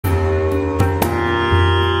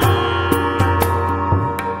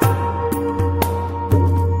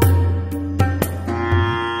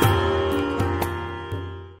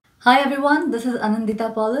Hi everyone, this is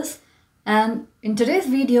Anandita Paulus, and in today's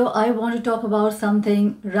video I want to talk about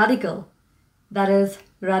something radical, that is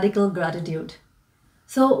radical gratitude.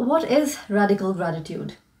 So what is radical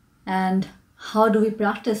gratitude and how do we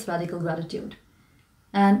practice radical gratitude?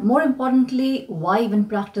 And more importantly, why even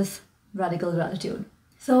practice radical gratitude?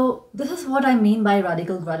 So this is what I mean by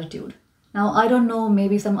radical gratitude. Now I don't know,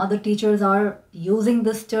 maybe some other teachers are using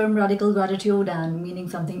this term radical gratitude and meaning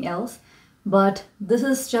something else. But this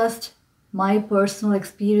is just my personal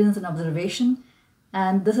experience and observation,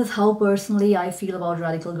 and this is how personally I feel about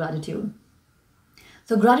radical gratitude.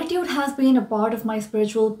 So gratitude has been a part of my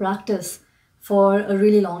spiritual practice for a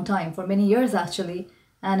really long time, for many years actually.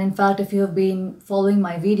 And in fact, if you have been following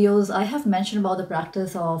my videos, I have mentioned about the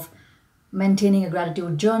practice of maintaining a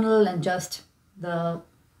gratitude journal and just the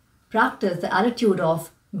practice, the attitude of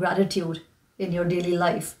gratitude in your daily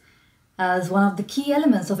life as one of the key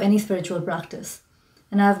elements of any spiritual practice.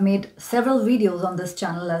 And I've made several videos on this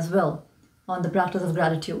channel as well on the practice of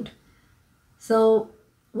gratitude. So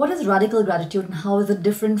what is radical gratitude and how is it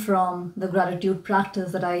different from the gratitude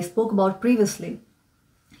practice that I spoke about previously?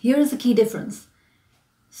 Here is the key difference.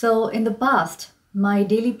 So in the past, my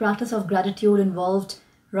daily practice of gratitude involved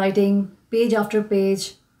writing page after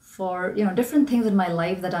page for different things in my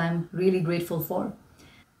life that I'm really grateful for.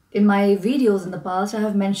 In my videos in the past, I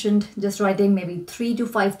have mentioned just writing maybe 3 to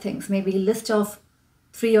 5 things, maybe a list of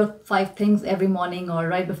 3 or 5 things every morning or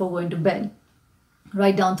right before going to bed.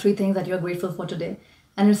 Write down 3 things that you're grateful for today.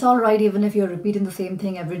 And it's all right even if you're repeating the same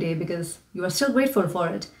thing every day because you are still grateful for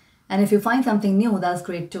it. And if you find something new, that's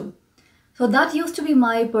great too. So that used to be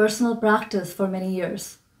my personal practice for many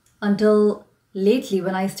years until lately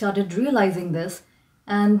when I started realizing this.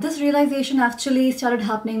 And this realization actually started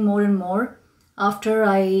happening more and more after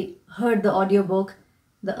I heard the audiobook,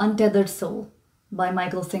 The Untethered Soul by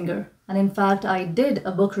Michael Singer. And in fact, I did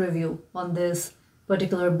a book review on this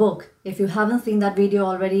particular book. If you haven't seen that video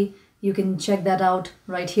already, you can check that out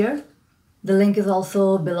right here. The link is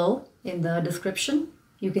also below in the description.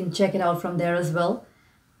 You can check it out from there as well.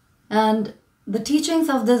 And the teachings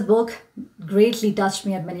of this book greatly touched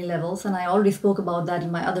me at many levels, and I already spoke about that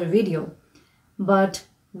in my other video. But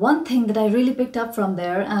one thing that I really picked up from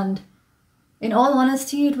there, and in all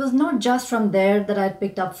honesty, it was not just from there that I had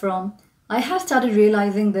picked up from. I have started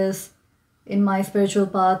realizing this in my spiritual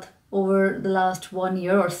path over the last 1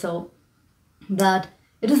 year or so, that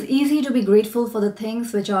it is easy to be grateful for the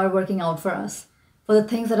things which are working out for us, for the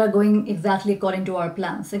things that are going exactly according to our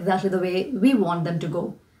plans, exactly the way we want them to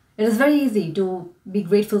go. It is very easy to be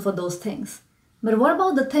grateful for those things. But what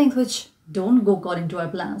about the things which don't go according to our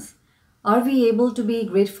plans? Are we able to be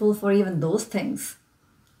grateful for even those things?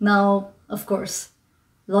 Now, of course,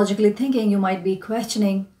 logically thinking, you might be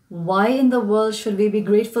questioning, why in the world should we be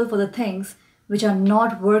grateful for the things which are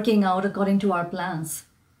not working out according to our plans?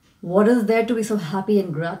 What is there to be so happy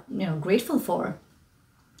and grateful for?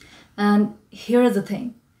 And here is the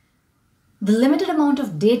thing. The limited amount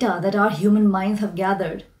of data that our human minds have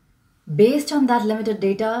gathered, based on that limited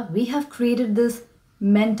data, we have created this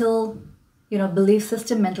mental, belief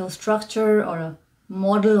system, mental structure, or a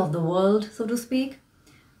model of the world, so to speak,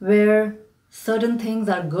 where certain things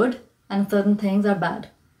are good and certain things are bad.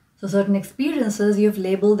 So certain experiences, you've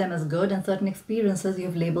labeled them as good, and certain experiences,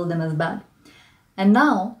 you've labeled them as bad. And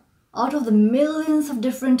now, out of the millions of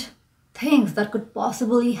different things that could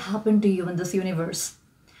possibly happen to you in this universe,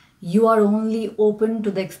 you are only open to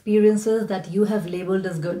the experiences that you have labeled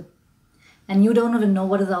as good. And you don't even know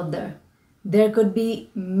what is out there. There could be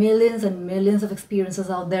millions and millions of experiences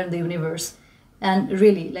out there in the universe. And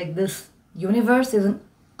really, this universe is an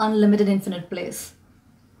unlimited, infinite place.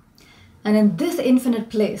 And in this infinite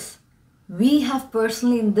place, we have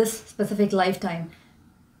personally in this specific lifetime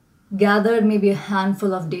gathered maybe a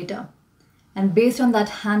handful of data. And based on that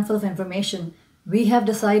handful of information, we have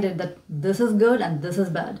decided that this is good and this is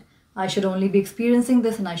bad. I should only be experiencing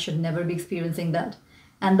this and I should never be experiencing that.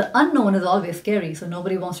 And the unknown is always scary, so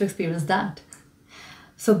nobody wants to experience that.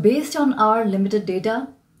 So based on our limited data,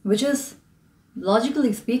 which is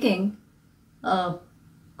logically speaking,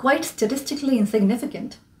 quite statistically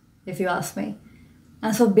insignificant, if you ask me.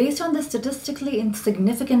 And so based on this statistically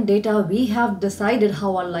insignificant data, we have decided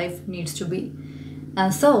how our life needs to be.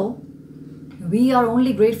 And so we are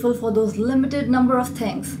only grateful for those limited number of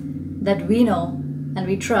things that we know and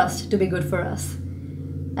we trust to be good for us.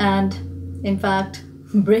 And in fact,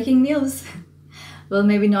 breaking news, well,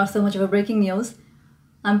 maybe not so much of a breaking news.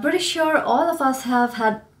 I'm pretty sure all of us have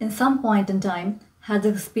had, in some point in time, had the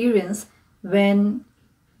experience when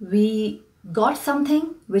we got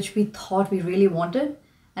something which we thought we really wanted,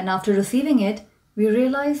 and after receiving it, we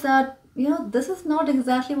realized that this is not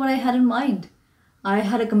exactly what I had in mind. I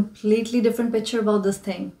had a completely different picture about this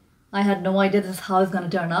thing. I had no idea this is how it's going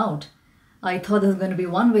to turn out. I thought this was going to be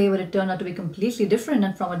one way, but it turned out to be completely different.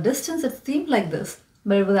 And from a distance, it seemed like this,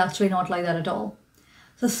 but it was actually not like that at all.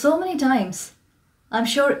 So many times, I'm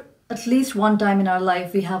sure at least one time in our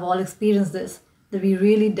life, we have all experienced this, that we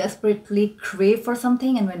really desperately crave for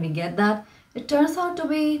something. And when we get that, it turns out to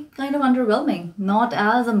be kind of underwhelming, not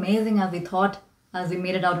as amazing as we thought as we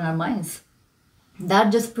made it out in our minds.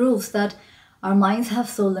 That just proves that our minds have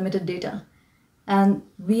so limited data, and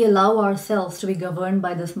we allow ourselves to be governed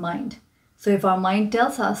by this mind. So if our mind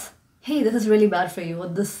tells us, hey, this is really bad for you, or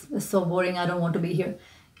this is so boring, I don't want to be here,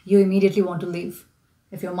 you immediately want to leave.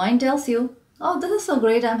 If your mind tells you, oh, this is so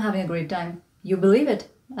great, I'm having a great time, you believe it,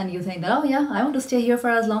 and you think that, oh yeah, I want to stay here for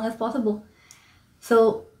as long as possible.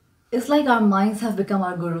 So it's like our minds have become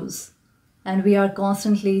our gurus, and we are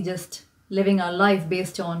constantly just living our life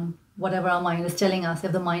based on whatever our mind is telling us.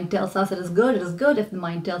 If the mind tells us it is good, it is good. If the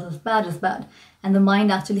mind tells us bad, it's bad. And the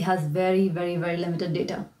mind actually has very, very, very limited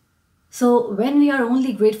data. So when we are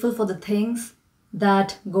only grateful for the things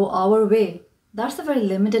that go our way, that's a very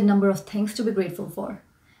limited number of things to be grateful for.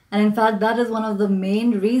 And in fact, that is one of the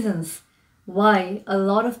main reasons why a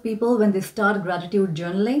lot of people, when they start gratitude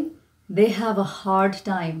journaling, they have a hard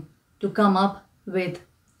time to come up with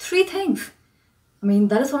 3 things. I mean,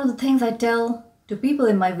 that is one of the things I tell to people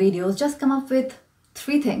in my videos. Just come up with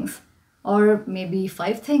 3 things, or maybe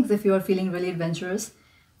 5 things if you are feeling really adventurous.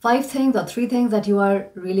 5 things or 3 things that you are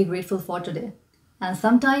really grateful for today. And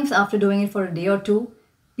sometimes after doing it for a day or 2,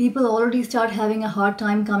 people already start having a hard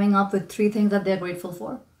time coming up with 3 things that they're grateful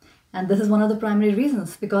for. And this is one of the primary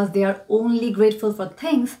reasons, because they are only grateful for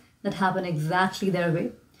things that happen exactly their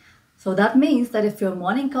way. So that means that if your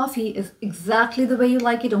morning coffee is exactly the way you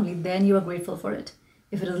like it, only then you are grateful for it.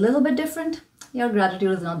 If it is a little bit different, your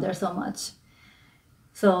gratitude is not there so much.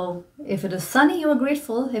 So if it is sunny, you are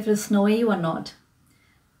grateful. If it is snowy, you are not.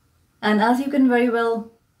 And as you can very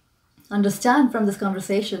well understand from this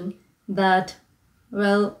conversation that,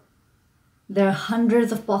 well, there are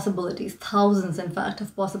hundreds of possibilities, thousands in fact,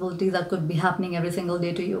 of possibilities that could be happening every single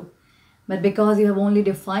day to you. But because you have only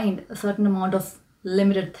defined a certain amount of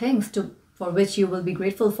limited things for which you will be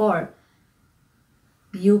grateful for,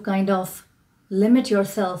 you kind of limit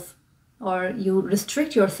yourself, or you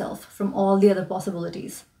restrict yourself from all the other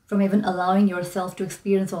possibilities, from even allowing yourself to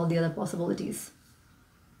experience all the other possibilities.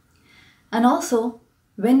 And also,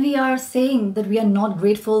 when we are saying that we are not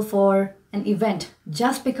grateful for an event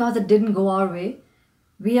just because it didn't go our way,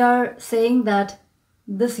 we are saying that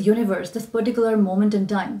this universe, this particular moment in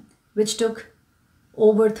time, which took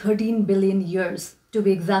over 13 billion years to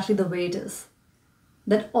be exactly the way it is,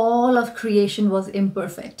 that all of creation was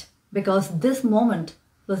imperfect because this moment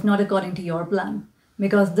was not according to your plan,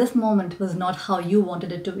 because this moment was not how you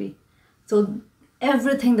wanted it to be. So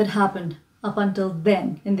everything that happened up until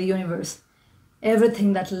then in the universe,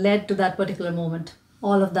 everything that led to that particular moment,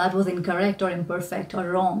 all of that was incorrect or imperfect or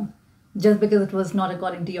wrong, just because it was not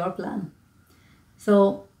according to your plan.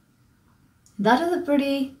 So that is a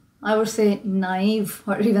pretty, I would say, naive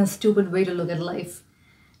or even stupid way to look at life,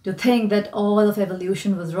 to think that all of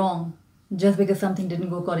evolution was wrong just because something didn't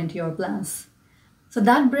go according to your plans. So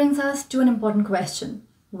that brings us to an important question.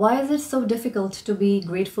 Why is it so difficult to be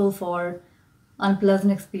grateful for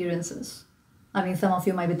unpleasant experiences? I mean, some of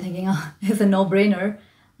you might be thinking, oh, it's a no-brainer.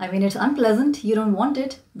 I mean, it's unpleasant, you don't want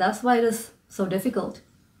it, that's why it is so difficult.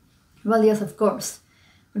 Well, yes, of course.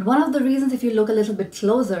 But one of the reasons, if you look a little bit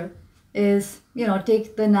closer, is,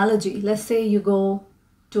 take the analogy. Let's say you go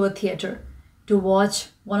to a theater to watch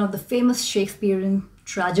one of the famous Shakespearean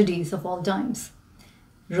tragedies of all times,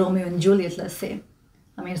 Romeo and Juliet, let's say.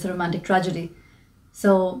 I mean, it's a romantic tragedy.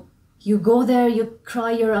 So you go there, you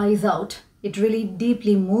cry your eyes out. It really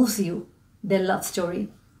deeply moves you, their love story.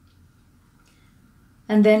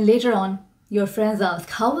 And then later on, your friends ask,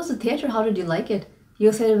 how was the theater? How did you like it?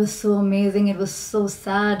 You said it was so amazing. It was so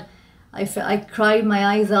sad. I cried my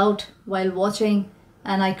eyes out while watching,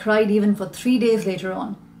 and I cried even for 3 days later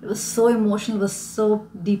on. It was so emotional. It was so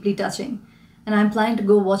deeply touching. And I'm planning to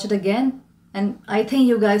go watch it again. And I think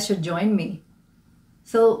you guys should join me.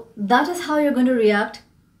 So that is how you're going to react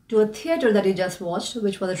to a theater that you just watched,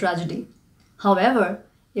 which was a tragedy. However,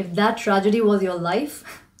 if that tragedy was your life,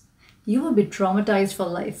 you would be traumatized for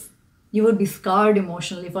life. You would be scarred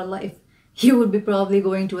emotionally for life. You would be probably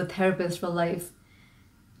going to a therapist for life.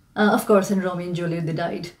 Of course, in Romeo and Juliet, they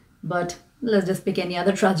died. But let's just pick any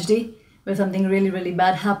other tragedy where something really, really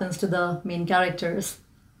bad happens to the main characters.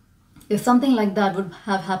 If something like that would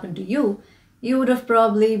have happened to you, you would have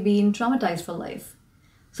probably been traumatized for life.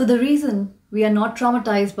 So the reason we are not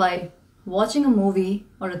traumatized by watching a movie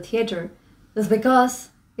or a theater is because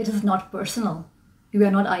it is not personal. We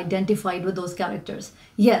are not identified with those characters.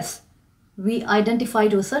 Yes, we identify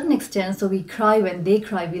to a certain extent, so we cry when they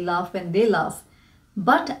cry, we laugh when they laugh.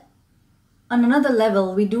 But on another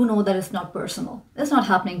level, we do know that it's not personal. It's not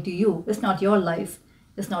happening to you. It's not your life.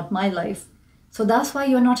 It's not my life. So that's why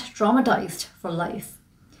you're not traumatized for life.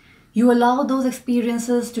 You allow those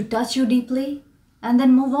experiences to touch you deeply and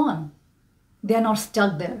then move on. They are not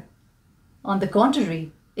stuck there. On the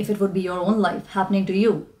contrary, if it would be your own life happening to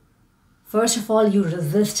you, first of all, you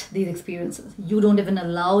resist these experiences. You don't even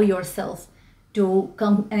allow yourself to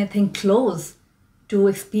come anything close to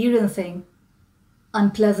experiencing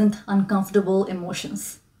unpleasant, uncomfortable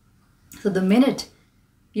emotions. So the minute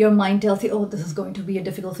your mind tells you, oh, this is going to be a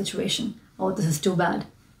difficult situation, oh, this is too bad,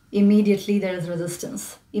 immediately there is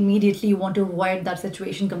resistance. Immediately you want to avoid that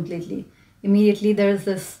situation completely. Immediately there is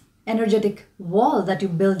this energetic wall that you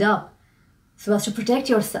build up so as to protect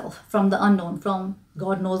yourself from the unknown, from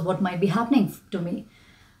God knows what might be happening to me.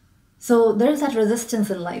 So there is that resistance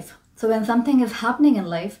in life. So when something is happening in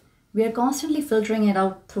life, we are constantly filtering it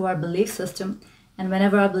out through our belief system. And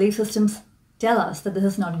whenever our belief systems tell us that this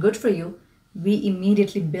is not good for you, we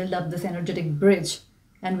immediately build up this energetic bridge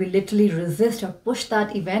and we literally resist or push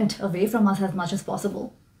that event away from us as much as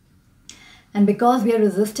possible. And because we are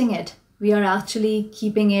resisting it, we are actually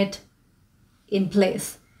keeping it in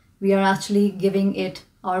place. We are actually giving it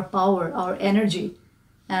our power, our energy.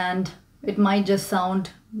 And it might just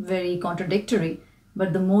sound very contradictory,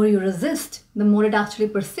 but the more you resist, the more it actually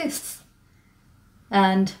persists.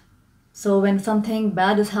 And so when something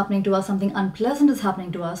bad is happening to us, something unpleasant is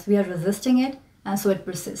happening to us, we are resisting it, and so it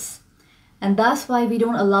persists. And that's why we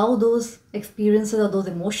don't allow those experiences or those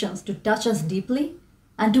emotions to touch us deeply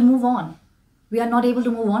and to move on. We are not able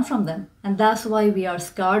to move on from them. And that's why we are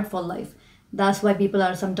scarred for life. That's why people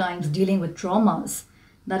are sometimes dealing with traumas.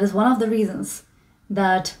 That is one of the reasons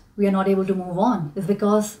that we are not able to move on, is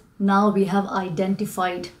because now we have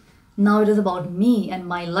identified. Now it is about me and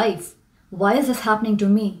my life. Why is this happening to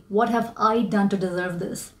me? What have I done to deserve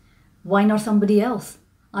this? Why not somebody else?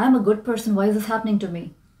 I am a good person. Why is this happening to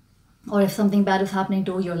me? Or if something bad is happening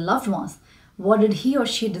to your loved ones, what did he or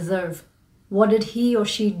she deserve? What did he or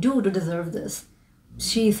she do to deserve this?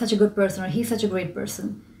 She is such a good person, or he's such a great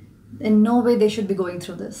person. In no way they should be going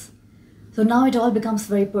through this. So now it all becomes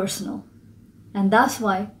very personal. And that's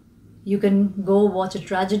why you can go watch a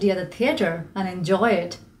tragedy at a theater and enjoy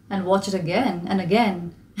it and watch it again and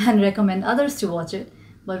again and recommend others to watch it.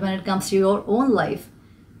 But when it comes to your own life,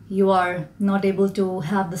 you are not able to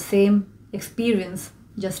have the same experience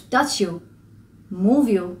just touch you, move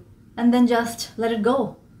you, and then just let it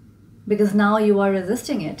go. Because now you are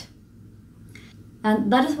resisting it.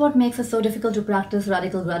 And that is what makes it so difficult to practice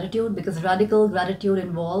radical gratitude, because radical gratitude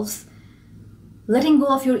involves letting go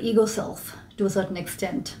of your ego self to a certain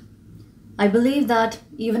extent. I believe that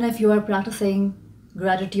even if you are practicing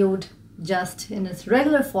gratitude just in its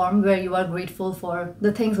regular form, where you are grateful for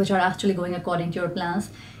the things which are actually going according to your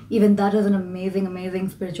plans, even that is an amazing, amazing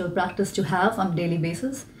spiritual practice to have on a daily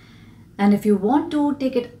basis. And if you want to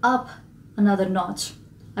take it up another notch,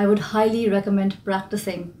 I would highly recommend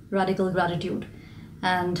practicing radical gratitude.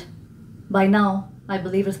 And by now, I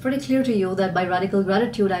believe it's pretty clear to you that by radical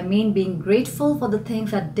gratitude, I mean being grateful for the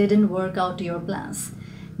things that didn't work out to your plans,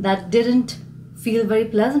 that didn't feel very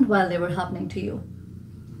pleasant while they were happening to you.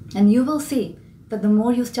 And you will see that the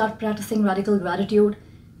more you start practicing radical gratitude,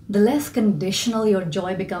 the less conditional your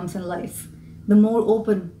joy becomes in life, the more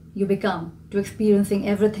open you become to experiencing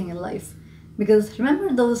everything in life. Because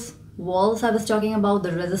remember those walls I was talking about,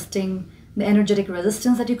 the energetic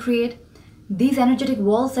resistance that you create? These energetic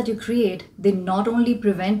walls that you create, they not only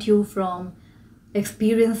prevent you from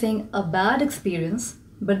experiencing a bad experience,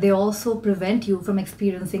 but they also prevent you from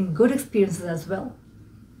experiencing good experiences as well.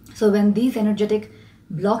 So when these energetic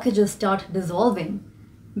blockages start dissolving,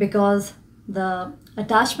 because the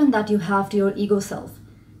attachment that you have to your ego self,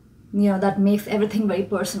 that makes everything very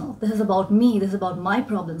personal. This is about me, this is about my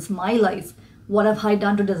problems, my life. What have I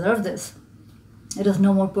done to deserve this? It is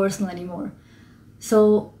no more personal anymore.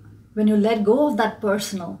 So when you let go of that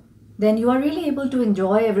personal, then you are really able to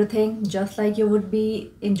enjoy everything just like you would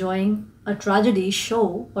be enjoying a tragedy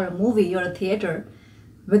show or a movie or a theater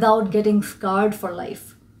without getting scarred for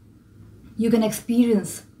life. You can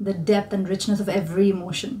experience the depth and richness of every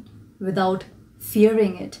emotion without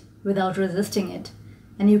fearing it, without resisting it.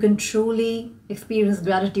 And you can truly experience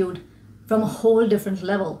gratitude from a whole different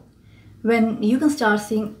level. When you can start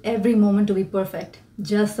seeing every moment to be perfect,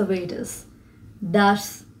 just the way it is,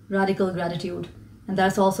 that's radical gratitude. And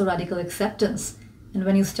that's also radical acceptance. And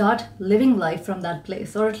when you start living life from that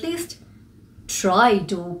place, or at least try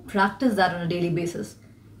to practice that on a daily basis,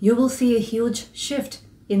 you will see a huge shift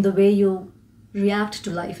in the way you react to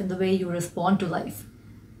life, in the way you respond to life.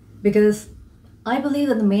 Because I believe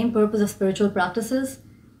that the main purpose of spiritual practices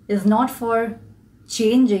is not for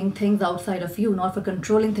changing things outside of you, not for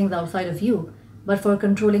controlling things outside of you, but for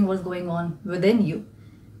controlling what's going on within you.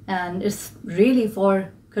 And it's really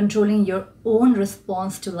for controlling your own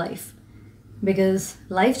response to life. Because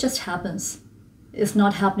life just happens. It's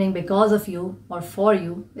not happening because of you or for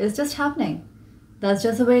you, it's just happening. That's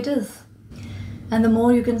just the way it is. And the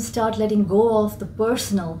more you can start letting go of the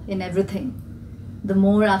personal in everything, the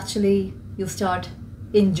more actually you start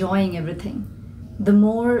enjoying everything. The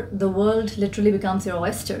more the world literally becomes your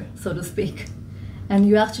oyster, so to speak. And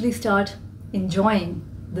you actually start enjoying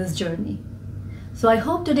this journey. So I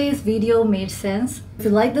hope today's video made sense. If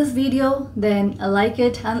you like this video, then like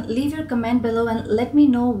it and leave your comment below and let me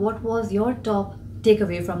know what was your top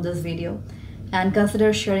takeaway from this video. And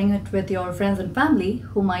consider sharing it with your friends and family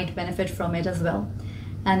who might benefit from it as well.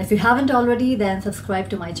 And if you haven't already, then subscribe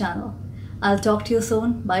to my channel. I'll talk to you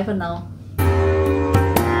soon. Bye for now.